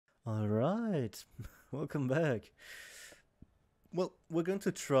Alright, welcome back. Well, we're going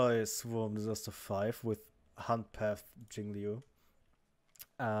to try Swarm Disaster 5 with Hunt Path Jingliu.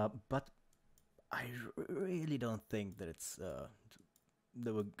 But I really don't think that it's that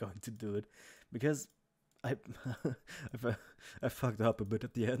we're going to do it because I I fucked up a bit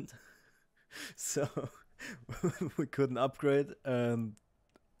at the end, so we couldn't upgrade, and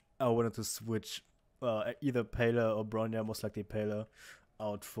I wanted to switch either Paler or Bronya, most likely Paler,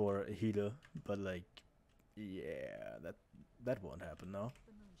 out for a healer, but like, yeah, that won't happen now.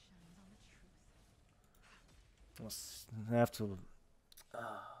 I have to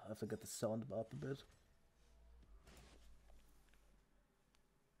get the sound up a bit.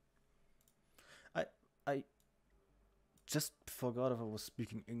 I I just forgot if I was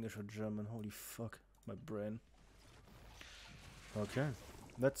speaking English or German. Holy fuck, my brain. Okay,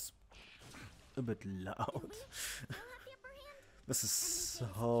 that's a bit loud. This is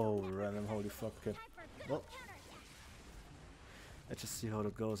so random. Holy fuck. Okay. Well, let's just see how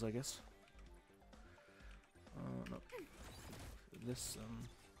it goes, I guess. No. This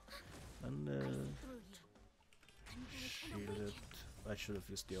and shielded. I should have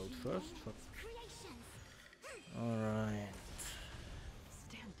used the ult first, but alright.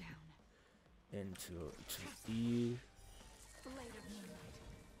 Stand down. Into E.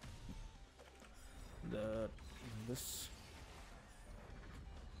 This.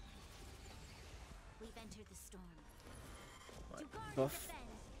 We've entered the storm. Right. Buff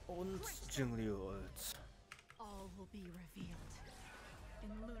und Jingliu ult. All will be revealed in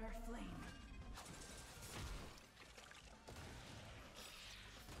lunar flame.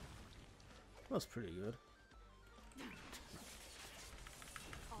 That was pretty good.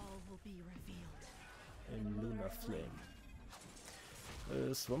 All will be revealed In lunar flame.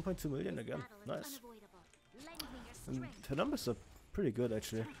 It's 1.2 million again. Nice. And her numbers are pretty good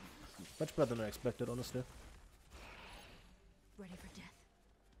actually. Much better than I expected, honestly. Ready for death.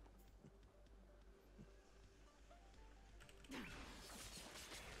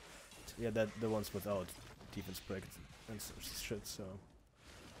 Yeah, the ones without defense break and such shit. So,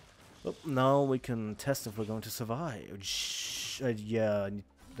 well, now we can test if we're going to survive. Yeah,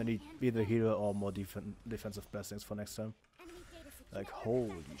 I need either healer or more defensive blessings for next time. Like,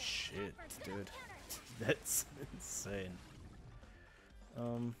 holy shit, dude, that's insane.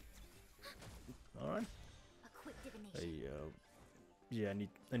 All right. Yeah,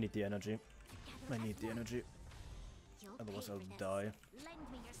 I need the energy. I need the energy. Otherwise I'll die.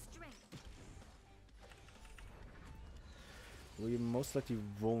 We most likely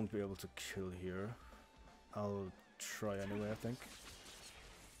won't be able to kill here. I'll try anyway, I think.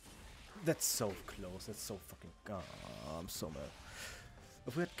 That's so close. That's so fucking... Oh, I'm so mad.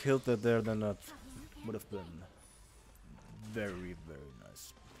 If we had killed that there, then that would have been very, very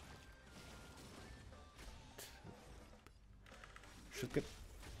nice. Should get...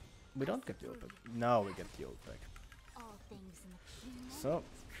 We don't get the ult back. Now we get the ult back. So,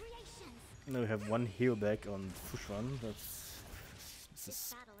 now we have one heal back on Fushwan. This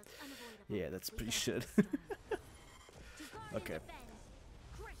is... Yeah, that's pretty shit. Okay.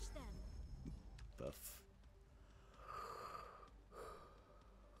 Buff.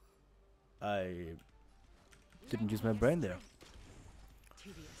 I didn't use my brain there.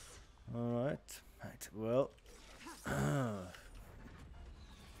 Alright. Right, well...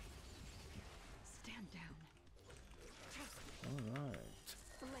 Alright.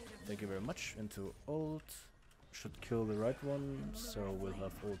 Thank you very much. Into ult. Should kill the right one, so we'll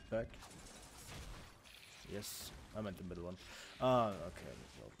have ult back. Yes, I meant the middle one. Ah, okay.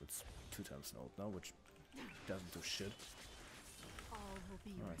 Well, it's 2 times an ult now, which doesn't do shit.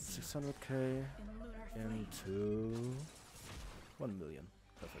 Alright, 600k into 1 million.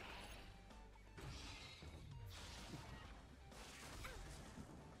 Perfect.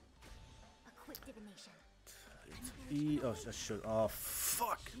 E. Oh, I should. Oh,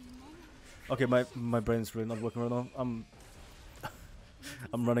 fuck. Okay, my brain's really not working right now. I'm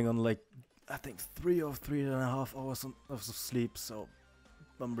running on like I think 3 or 3.5 hours of sleep, so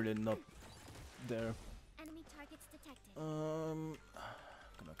I'm really not there. Gonna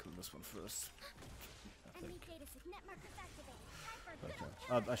kill this one first. I think.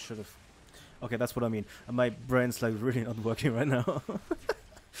 Okay. I should have. Okay, that's what I mean. My brain's like really not working right now.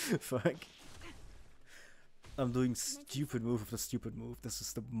 Fuck. I'm doing stupid move after stupid move. This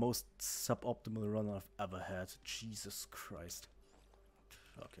is the most suboptimal run I've ever had. Jesus Christ.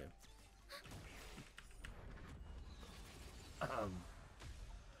 Okay.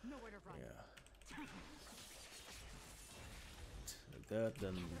 Yeah. that,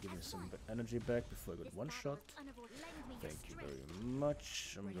 then give me some energy back before I get one shot. Thank you very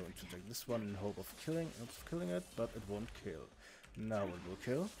much. I'm going to take this one in hope of killing it, but it won't kill. Now it will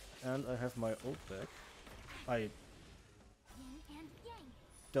kill, and I have my ult back. I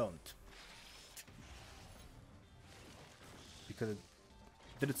don't. Because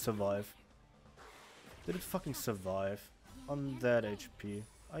did it survive? Did it fucking survive? On that HP?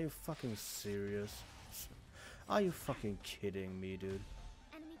 Are you fucking serious? Are you fucking kidding me, dude?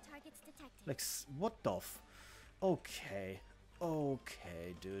 Enemy targets detected. Like, what the f... Okay.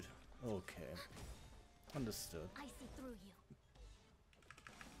 Okay, dude. Okay. Understood. I see through you.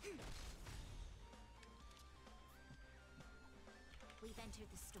 We've entered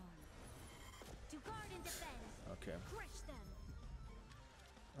the storm. To guard and defend. Okay. Crush them.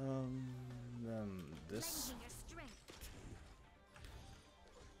 Then this. Lending your strength.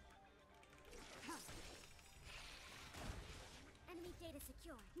 Enemy data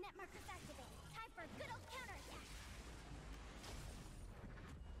secure. Net markers activated. Time for a good old counterattack.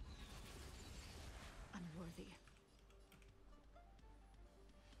 Unworthy.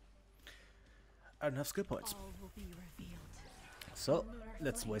 I don't have skill points. All will be revealed. So,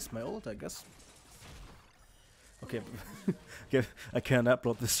 let's waste my ult, I guess. Okay, okay, I can't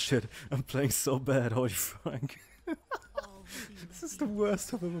upload this shit. I'm playing so bad, holy fuck. This is the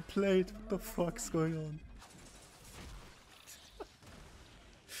worst I've ever played. What the fuck's going on?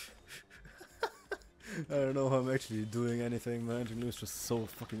 I don't know how I'm actually doing anything, man. Jingliu's just so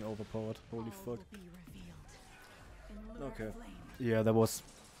fucking overpowered. Holy fuck. Okay. Yeah, that was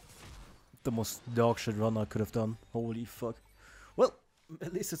the most dog shit run I could have done. Holy fuck. Well,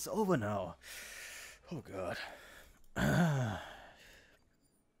 at least it's over now. Oh god.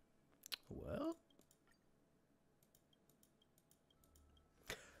 Well.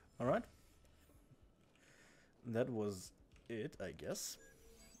 Alright. That was it, I guess.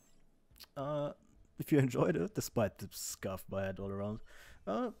 If you enjoyed it, despite the scuff I had all around,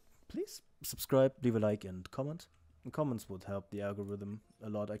 please subscribe, leave a like, and comment. And comments would help the algorithm a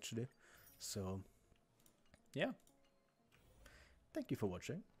lot, actually. So, yeah. Thank you for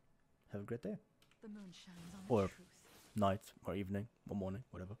watching. Have a great day. The moon shines on Or the truth. night, or evening, or morning,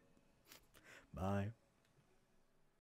 whatever. Bye.